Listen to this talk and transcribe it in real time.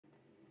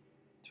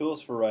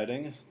Tools for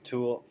writing,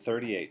 Tool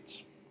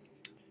 38.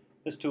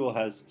 This tool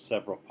has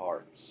several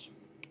parts.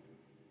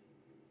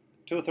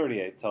 Tool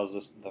 38 tells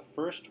us the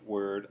first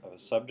word of a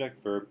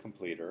subject-verb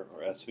completer,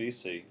 or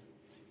SVC,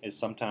 is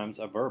sometimes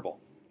a verbal,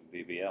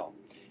 VBL.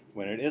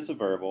 When it is a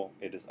verbal,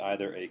 it is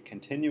either a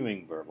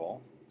continuing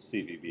verbal,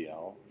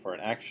 CVBL, for an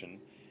action,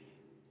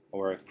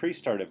 or a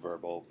pre-started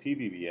verbal,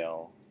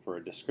 PVBL, for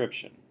a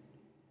description.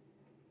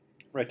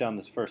 Write down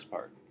this first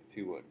part, if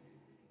you would.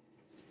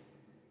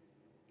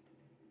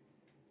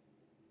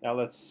 Now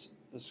let's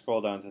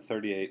scroll down to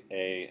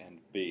 38A and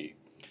B.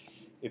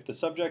 If the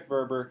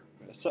subject-verb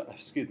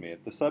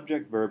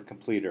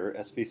completer,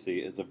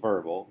 SVC, is a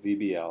verbal,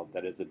 VBL,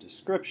 that is a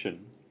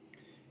description,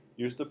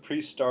 use the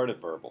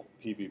pre-started verbal,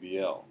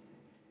 PVBL.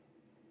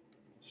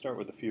 Start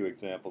with a few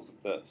examples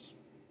of this.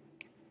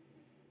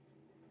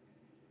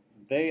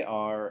 They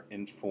are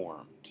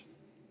informed.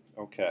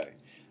 Okay.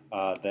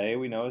 They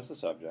we know is the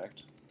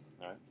subject.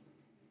 Right?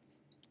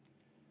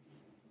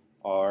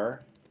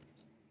 Are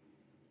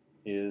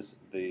is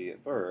the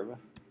verb.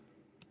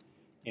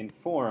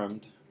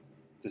 Informed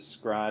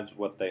describes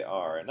what they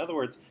are. In other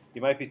words,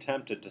 you might be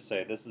tempted to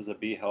say this is a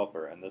be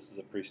helper and this is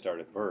a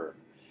pre-started verb,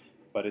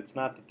 but it's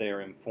not that they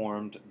are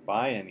informed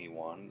by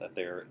anyone, that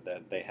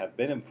they have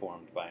been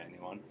informed by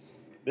anyone.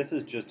 This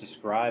is just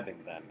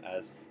describing them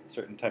as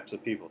certain types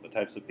of people, the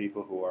types of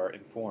people who are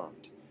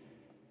informed.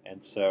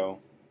 And so,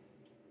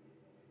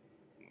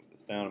 move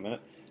this down a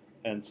minute.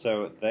 And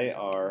so they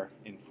are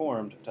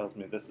informed tells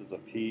me this is a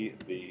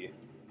PVBL,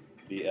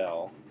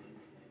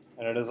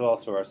 and it is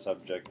also our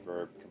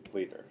subject-verb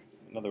completer.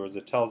 In other words,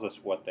 it tells us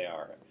what they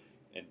are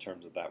in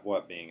terms of that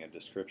what being a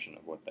description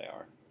of what they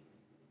are.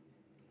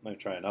 Let me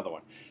try another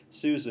one.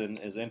 Susan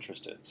is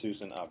interested.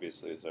 Susan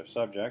obviously is our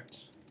subject.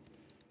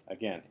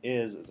 Again,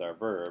 is our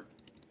verb.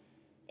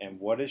 And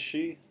what is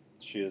she?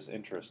 She is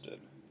interested.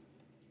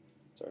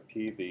 It's our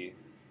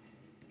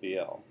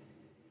PVBL.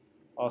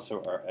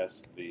 Also our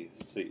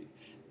SVC.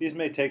 These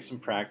may take some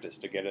practice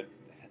to get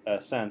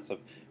a sense of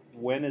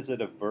when is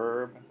it a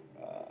verb,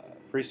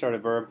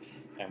 pre-started verb,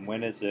 and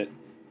when is it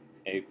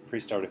a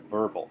pre-started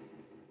verbal.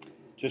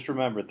 Just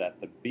remember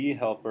that the be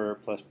helper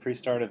plus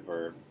pre-started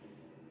verb,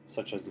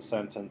 such as the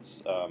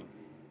sentence,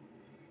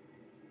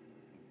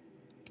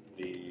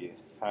 the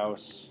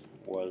house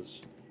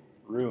was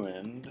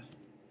ruined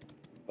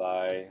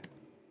by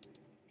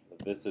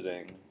the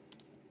visiting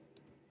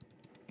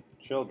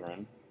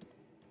children.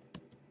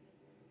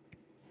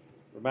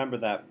 Remember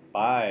that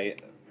by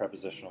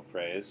prepositional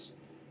phrase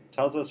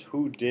tells us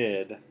who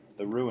did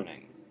the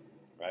ruining,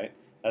 right?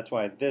 That's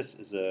why this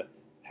is a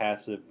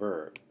passive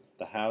verb.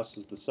 The house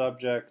is the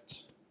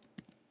subject,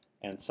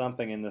 and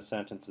something in the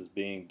sentence is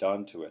being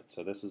done to it.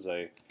 So this is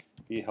a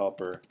be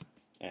helper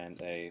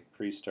and a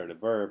pre-started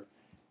verb,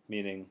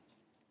 meaning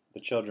the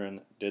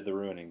children did the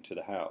ruining to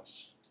the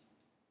house.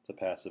 It's a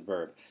passive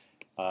verb.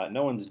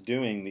 No one's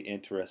doing the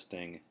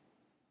interesting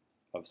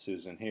of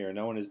Susan here.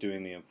 No one is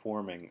doing the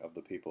informing of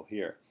the people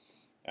here.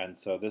 And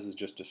so this is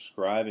just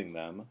describing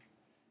them,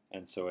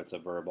 and so it's a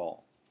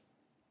verbal.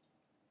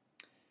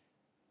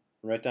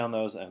 Write down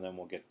those, and then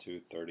we'll get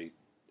to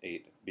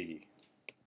 38B.